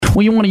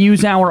we want to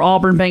use our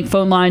Auburn Bank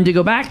phone line to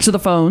go back to the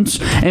phones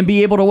and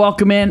be able to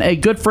welcome in a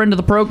good friend of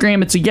the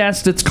program. It's a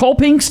guest. It's Cole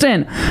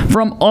Pinkston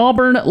from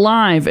Auburn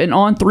Live and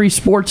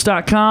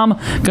On3Sports.com.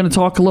 Going to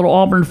talk a little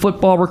Auburn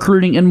football,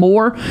 recruiting, and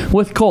more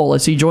with Cole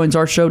as he joins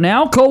our show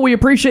now. Cole, we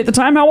appreciate the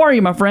time. How are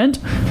you, my friend?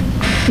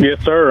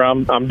 Yes, sir.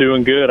 I'm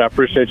doing good. I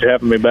appreciate you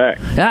having me back.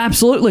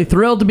 Absolutely.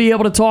 Thrilled to be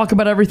able to talk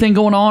about everything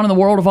going on in the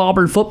world of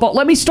Auburn football.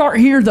 Let me start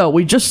here, though.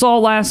 We just saw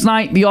last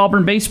night the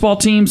Auburn baseball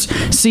team's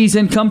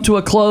season come to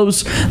a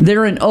close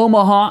there in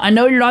Omaha. I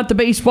know you're not the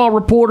baseball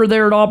reporter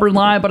there at Auburn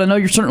Live, but I know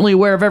you're certainly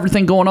aware of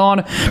everything going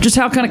on. Just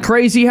how kind of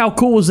crazy, how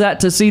cool was that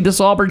to see this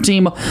Auburn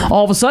team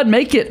all of a sudden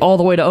make it all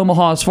the way to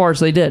Omaha as far as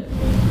they did?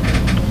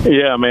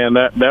 Yeah, man,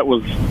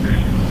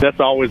 that's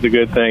always a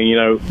good thing. You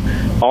know,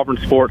 Auburn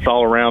sports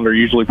all around are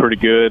usually pretty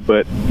good,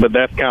 but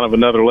that's kind of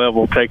another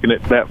level, taking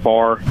it that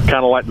far. Kind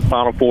of like the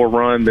Final Four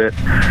run that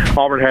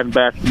Auburn had in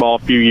basketball a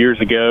few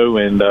years ago,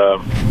 and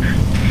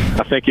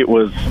I think it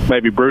was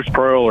maybe Bruce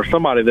Pearl or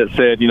somebody that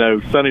said, you know,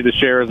 Sonny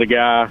DeShera is a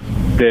guy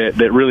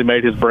that really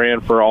made his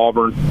brand for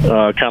Auburn,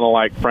 kind of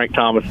like Frank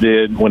Thomas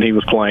did when he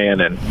was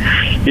playing. And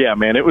yeah,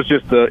 man, it was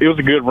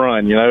a good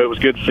run. You know, it was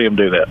good to see him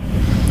do that.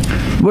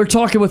 We're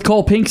talking with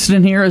Cole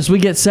Pinkston here as we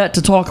get set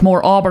to talk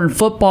more Auburn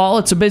football.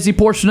 It's a busy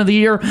portion of the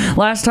year.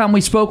 Last time we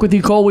spoke with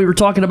you, Cole, we were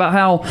talking about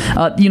how,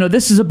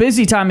 this is a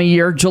busy time of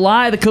year.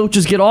 July, the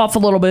coaches get off a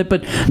little bit,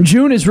 but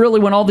June is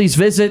really when all these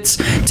visits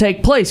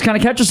take place. Kind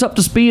of catch us up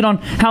to speed on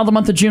how the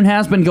month of June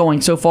has been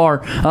going so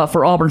far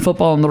for Auburn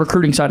football and the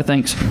recruiting side of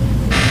things.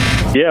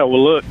 Yeah,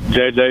 well, look,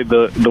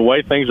 JJ, the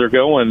way things are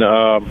going,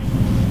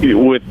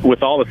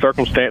 with all the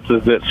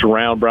circumstances that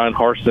surround Brian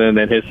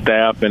Harsin and his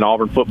staff and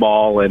Auburn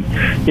football and,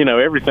 you know,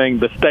 everything,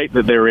 the state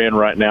that they're in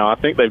right now, I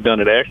think they've done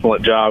an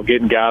excellent job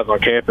getting guys on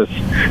campus.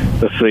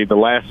 Let's see, the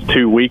last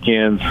 2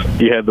 weekends,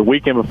 you had the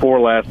weekend before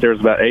last, there was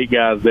about 8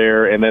 guys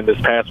there, and then this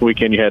past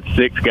weekend you had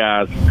 6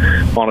 guys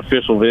on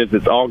official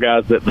visits, all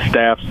guys that the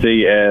staff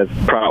see as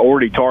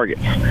priority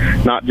targets,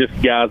 not just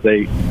guys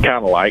they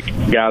kind of like,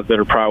 guys that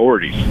are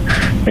priorities.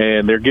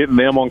 And they're getting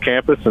them on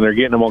campus, and they're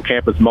getting them on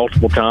campus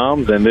multiple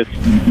times, and this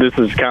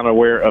is kind of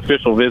where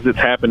official visits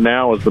happen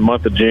now, is the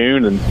month of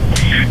June, and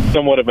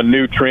somewhat of a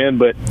new trend,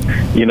 but,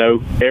 you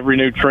know, every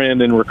new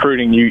trend in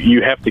recruiting,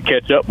 you have to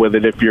catch up with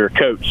it if you're a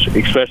coach,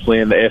 especially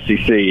in the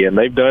SEC, and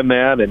they've done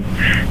that, and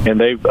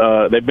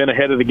they've been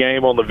ahead of the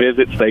game on the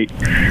visits.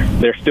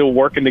 They're still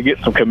working to get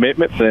some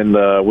commitments,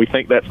 and we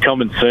think that's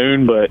coming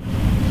soon, but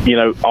you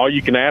know, all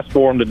you can ask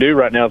for them to do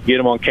right now is get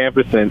them on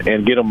campus and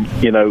get them,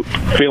 you know,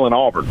 feeling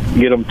Auburn,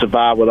 get them to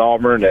vibe with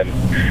Auburn,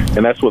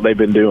 and that's what they've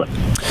been doing.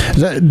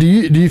 Do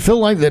you feel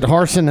like that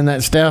Harsin and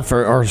that staff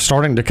are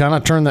starting to kind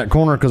of turn that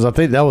corner? Because I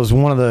think that was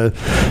one of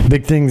the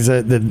big things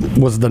that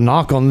was the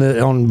knock on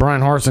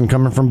Brian Harsin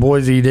coming from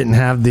Boise. He didn't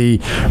have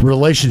the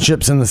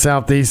relationships in the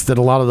Southeast that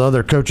a lot of the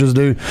other coaches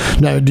do.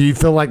 Now, do you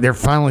feel like they're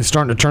finally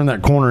starting to turn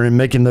that corner and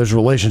making those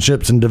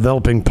relationships and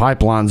developing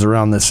pipelines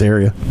around this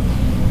area?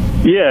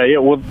 Yeah.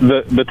 Well,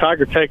 the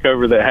Tiger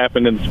takeover that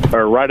happened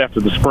right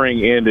after the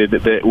spring ended,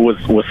 that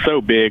was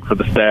so big for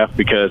the staff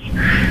because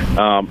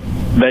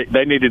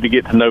they needed to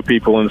get to know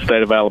people in the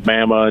state of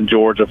Alabama and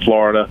Georgia,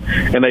 Florida,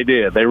 and they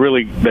did. They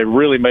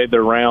really made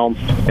their rounds,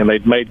 and they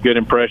made good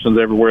impressions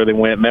everywhere they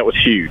went, and that was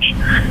huge.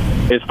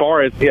 As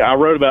far as I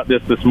wrote about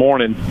this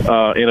morning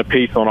in a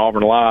piece on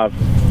Auburn Live.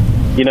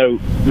 You know,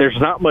 there's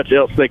not much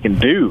else they can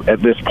do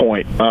at this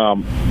point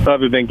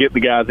other than get the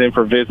guys in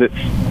for visits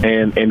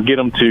and get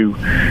them to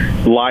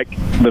like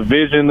the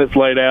vision that's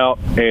laid out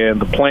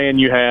and the plan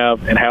you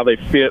have and how they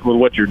fit with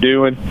what you're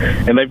doing.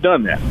 And they've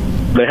done that.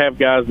 They have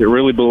guys that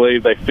really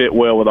believe they fit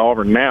well with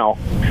Auburn now.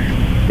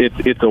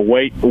 It's a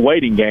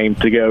waiting game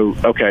to go,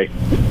 okay,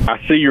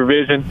 I see your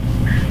vision.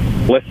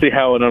 Let's see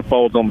how it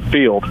unfolds on the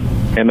field.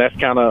 And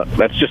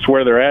that's just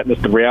where they're at, and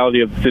it's the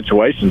reality of the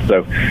situation.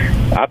 So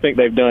I think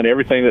they've done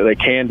everything that they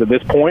can to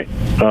this point.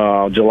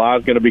 July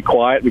is going to be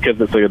quiet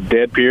because it's a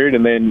dead period,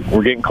 and then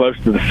we're getting close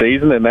to the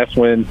season, and that's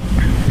when,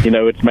 you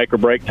know, it's make or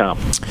break time.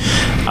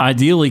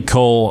 Ideally,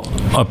 Cole,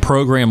 a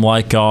program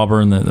like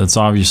Auburn that's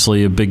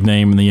obviously a big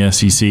name in the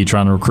SEC,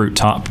 trying to recruit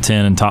top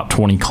 10 and top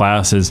 20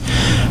 classes,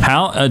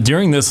 how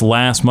during this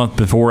last month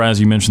before,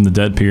 as you mentioned, the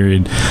dead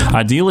period,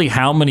 ideally,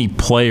 how many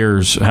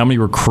players, how many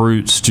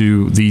recruits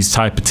do these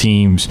type of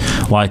teams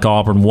like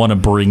Auburn want to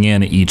bring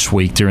in each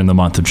week during the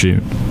month of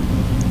June?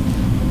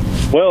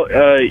 Well,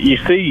 you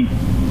see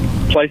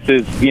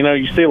places, you know,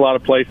 you see a lot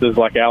of places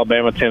like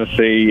Alabama,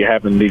 Tennessee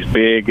having these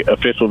big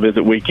official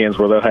visit weekends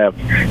where they'll have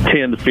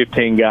 10 to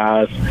 15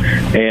 guys,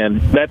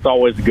 and that's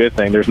always a good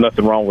thing. There's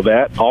nothing wrong with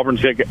that.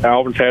 Auburn's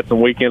had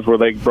some weekends where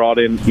they brought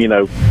in, you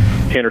know,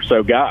 10 or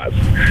so guys.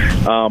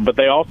 But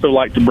they also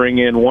like to bring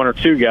in 1 or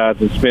 2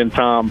 guys and spend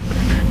time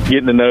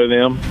getting to know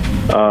them,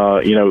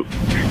 you know,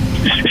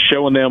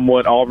 showing them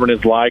what Auburn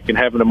is like and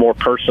having a more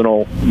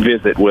personal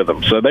visit with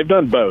them. So they've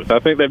done both. I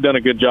think they've done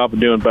a good job of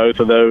doing both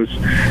of those.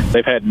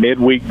 They've had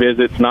midweek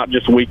visits, not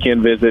just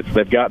weekend visits.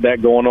 They've got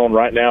that going on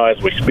right now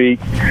as we speak.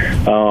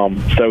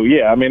 So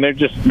yeah, I mean,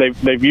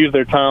 they've used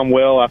their time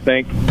well. I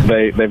think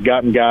they've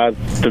gotten guys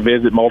to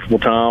visit multiple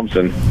times,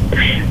 and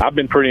I've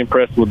been pretty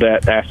impressed with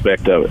that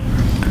aspect of it.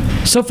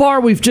 So far,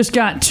 we've just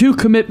got 2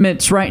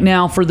 commitments right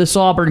now for this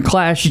Auburn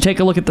class. You take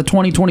a look at the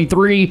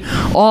 2023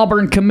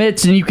 Auburn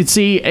commits, and you can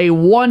see a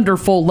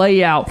wonderful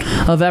layout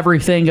of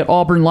everything at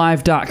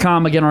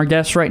auburnlive.com. Again, our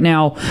guest right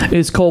now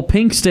is Cole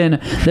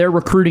Pinkston, their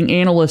recruiting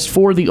analyst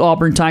for the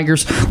Auburn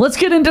Tigers. Let's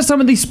get into some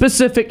of these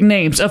specific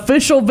names.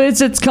 Official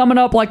visits coming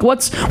up. Like,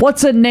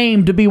 what's a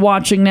name to be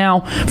watching now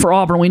for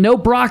Auburn? We know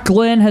Brock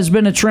Glenn has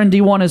been a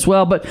trendy one as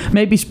well, but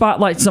maybe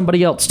spotlight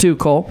somebody else too,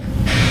 Cole.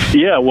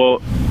 Yeah,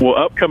 well,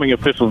 upcoming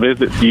official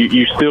visits,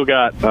 you still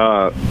got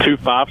 2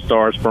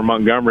 5-stars for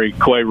Montgomery,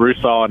 Quay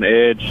Russaw, an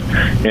edge,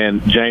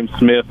 and James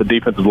Smith, the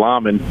defensive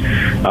lineman,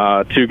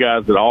 2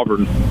 guys that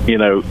Auburn,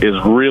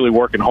 is really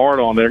working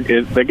hard on.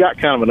 They got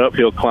kind of an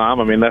uphill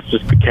climb. I mean, that's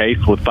just the case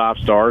with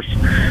 5-stars,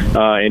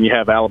 and you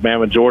have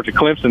Alabama, Georgia,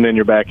 Clemson in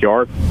your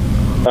backyard.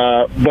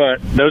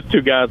 But those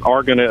 2 guys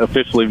are going to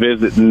officially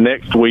visit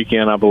next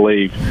weekend, I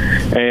believe.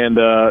 And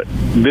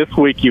this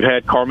week you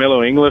had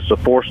Carmelo English, a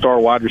 4-star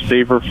wide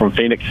receiver from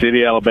Phoenix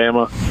City,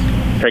 Alabama,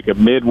 take a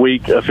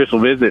midweek official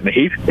visit, and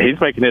he's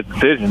making his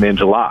decision in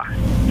July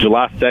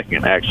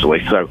 2nd,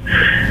 actually. So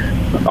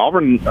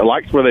Auburn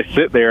likes where they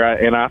sit there,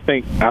 and I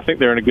think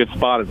they're in a good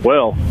spot as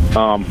well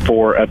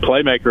for a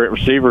playmaker at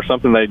receiver,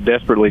 something they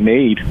desperately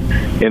need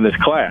in this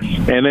class.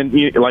 And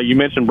then, like you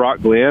mentioned,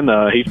 Brock Glenn,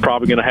 he's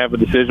probably going to have a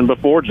decision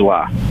before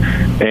July.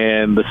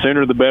 And the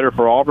sooner the better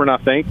for Auburn, I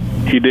think.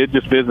 He did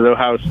just visit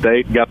Ohio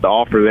State, got the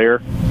offer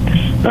there.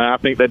 I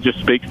think that just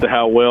speaks to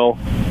how well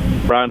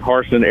Brian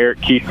Harsin, Eric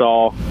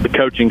Kiesau, the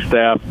coaching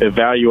staff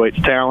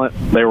evaluates talent.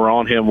 They were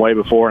on him way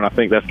before, and I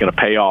think that's going to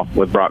pay off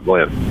with Brock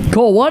Glenn.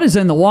 Cole, what is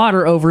in the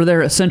water over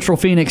there at Central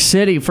Phoenix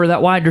City for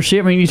that wide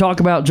receiver? I mean, you talk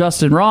about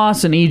Justin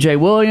Ross and E.J.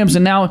 Williams,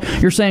 and now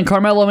you're saying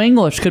Carmelo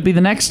English could be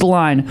the next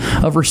line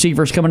of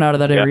receivers coming out of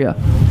that area.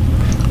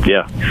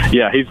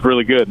 Yeah, he's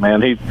really good,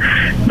 man. I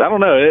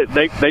don't know.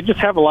 They just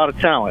have a lot of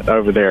talent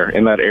over there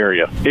in that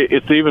area.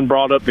 It's even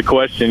brought up the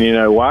question,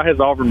 why has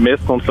Auburn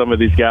missed on some of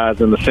these guys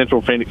in the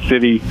Central Phoenix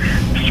City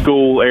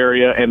school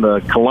area and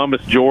the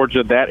Columbus,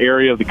 Georgia, that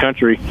area of the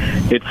country?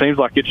 It seems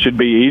like it should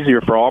be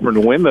easier for Auburn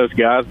to win those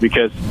guys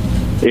because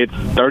it's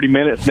 30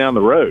 minutes down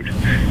the road.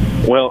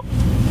 Well,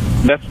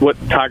 that's what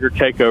Tiger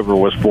Takeover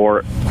was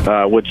for,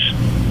 which,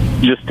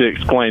 just to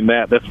explain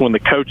that's when the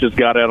coaches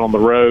got out on the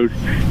road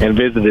and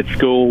visited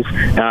schools.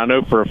 And I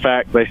know for a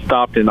fact they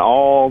stopped in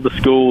all the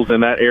schools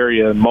in that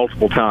area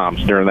multiple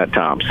times during that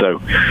time.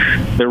 So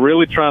they're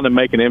really trying to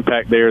make an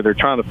impact there. They're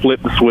trying to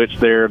flip the switch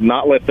there,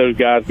 not let those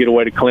guys get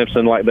away to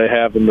Clemson like they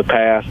have in the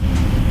past.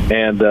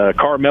 And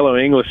Carmelo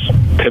English,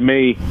 to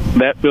me,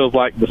 that feels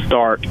like the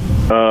start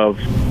of,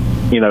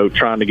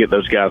 trying to get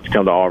those guys to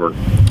come to Auburn.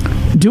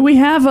 Do we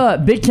have a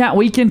Big Cat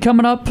Weekend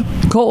coming up,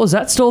 Cole? Is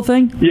that still a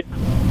thing?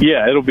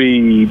 Yeah, it'll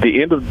be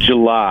the end of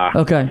July.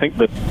 Okay. I think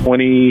the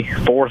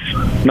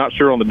 24th. Not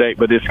sure on the date,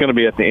 but it's going to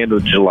be at the end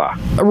of July.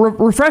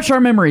 Refresh our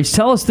memories.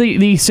 Tell us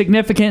the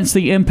significance,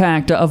 the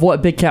impact of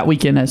what Big Cat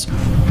Weekend is.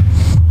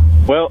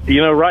 Well,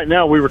 right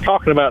now we were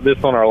talking about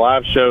this on our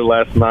live show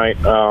last night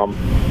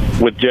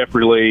with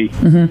Jeffrey Lee,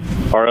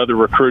 our other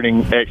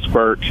recruiting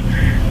expert,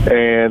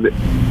 and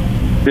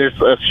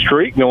there's a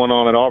streak going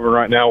on at Auburn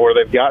right now where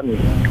they've gotten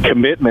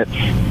commitments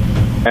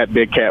at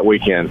Big Cat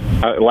Weekend.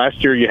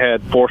 Last year you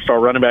had 4-star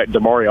running back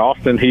Damari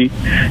Austin. He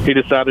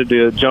decided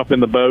to jump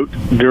in the boat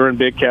during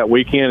Big Cat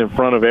Weekend in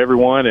front of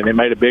everyone, and it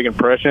made a big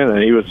impression,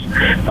 and he was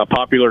a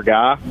popular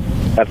guy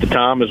at the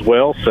time as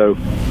well. So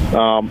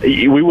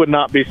we would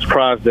not be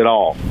surprised at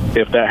all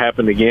if that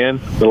happened again.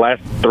 The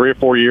last 3 or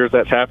 4 years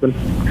that's happened.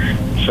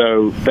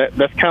 So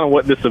that's kind of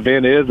what this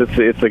event is.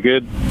 It's a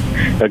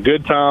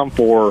good time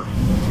for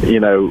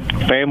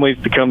families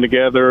to come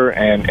together,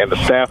 and the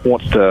staff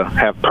wants to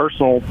have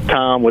personal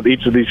time with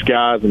each of these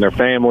guys and their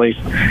families.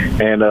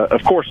 And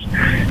of course,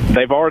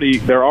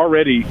 they're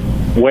already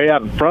way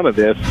out in front of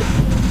this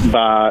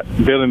by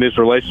building these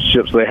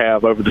relationships they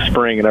have over the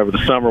spring and over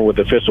the summer with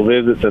official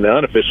visits and the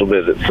unofficial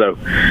visits. So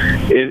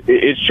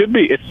it should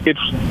be.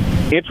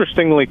 It's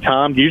interestingly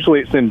timed. Usually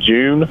it's in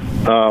June,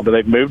 but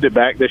they've moved it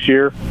back this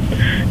year,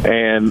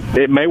 and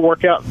it may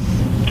work out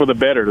for the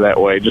better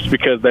that way, just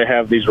because they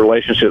have these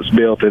relationships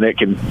built, and it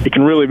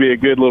can really be a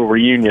good little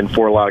reunion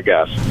for a lot of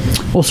guys.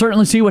 We'll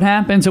certainly see what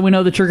happens, and we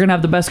know that you're going to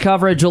have the best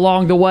coverage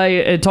along the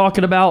way. And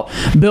talking about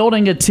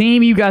building a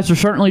team, you guys are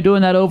certainly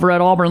doing that over at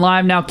Auburn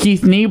Live. Now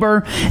Keith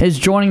Niebuhr is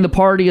joining the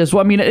party as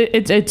well. I mean,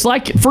 it's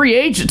like free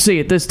agency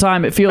at this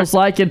time, it feels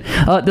like, and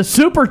the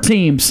super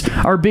teams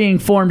are being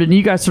formed, and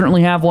you guys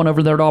certainly have one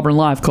over there at Auburn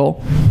Live,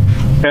 Cole.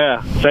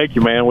 Yeah, thank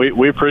you, man.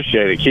 We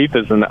appreciate it. Keith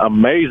is an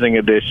amazing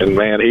addition,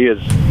 man.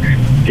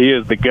 He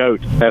is the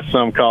GOAT, as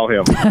some call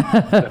him.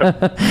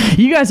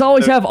 You guys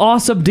always have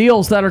awesome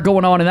deals that are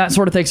going on and that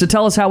sort of thing. So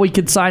tell us how we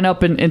could sign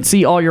up and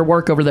see all your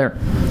work over there.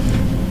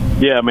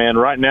 Yeah, man.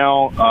 Right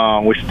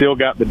now, we still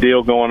got the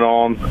deal going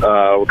on.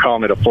 We're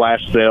calling it a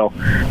flash sale.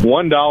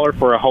 $1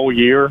 for a whole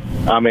year.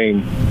 I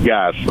mean,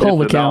 guys,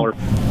 Holy it's cow.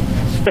 $1.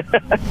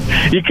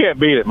 You can't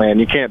beat it, man.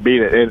 You can't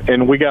beat it.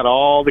 And we got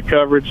all the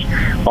coverage.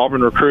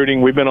 Auburn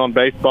recruiting. We've been on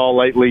baseball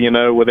lately,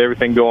 with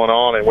everything going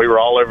on, and we were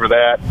all over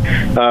that.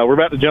 We're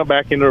about to jump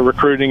back into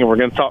recruiting, and we're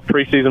going to talk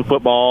preseason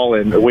football,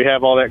 and we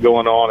have all that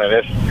going on, and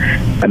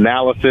it's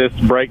analysis,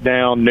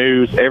 breakdown,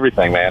 news,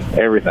 everything, man,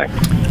 everything.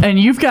 And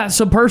you've got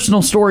some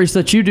personal stories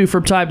that you do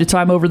from time to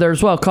time over there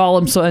as well,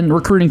 columns and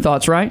recruiting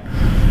thoughts, right?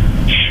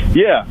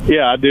 Yeah,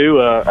 I do.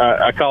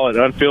 I call it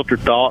Unfiltered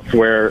Thoughts,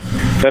 where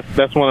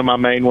that's one of my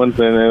main ones,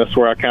 and that's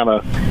where I kind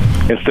of,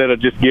 instead of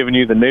just giving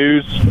you the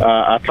news,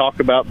 I talk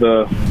about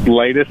the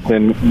latest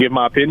and give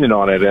my opinion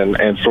on it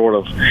and sort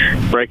of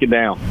break it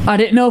down. I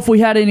didn't know if we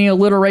had any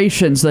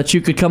alliterations that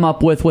you could come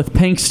up with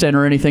Pinkston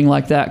or anything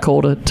like that,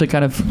 Cole, to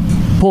kind of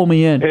pull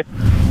me in.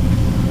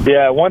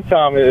 Yeah, one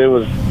time it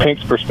was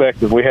Pink's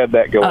Perspective. We had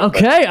that going.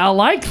 Okay, I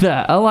like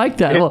that.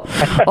 Well,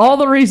 all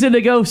the reason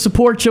to go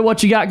support you,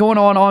 what you got going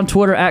on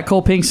Twitter, at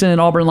Cole Pinkston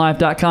and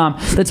AuburnLive.com.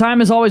 The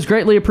time is always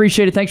greatly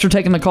appreciated. Thanks for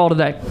taking the call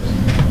today.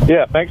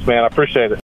 Yeah, thanks, man. I appreciate it.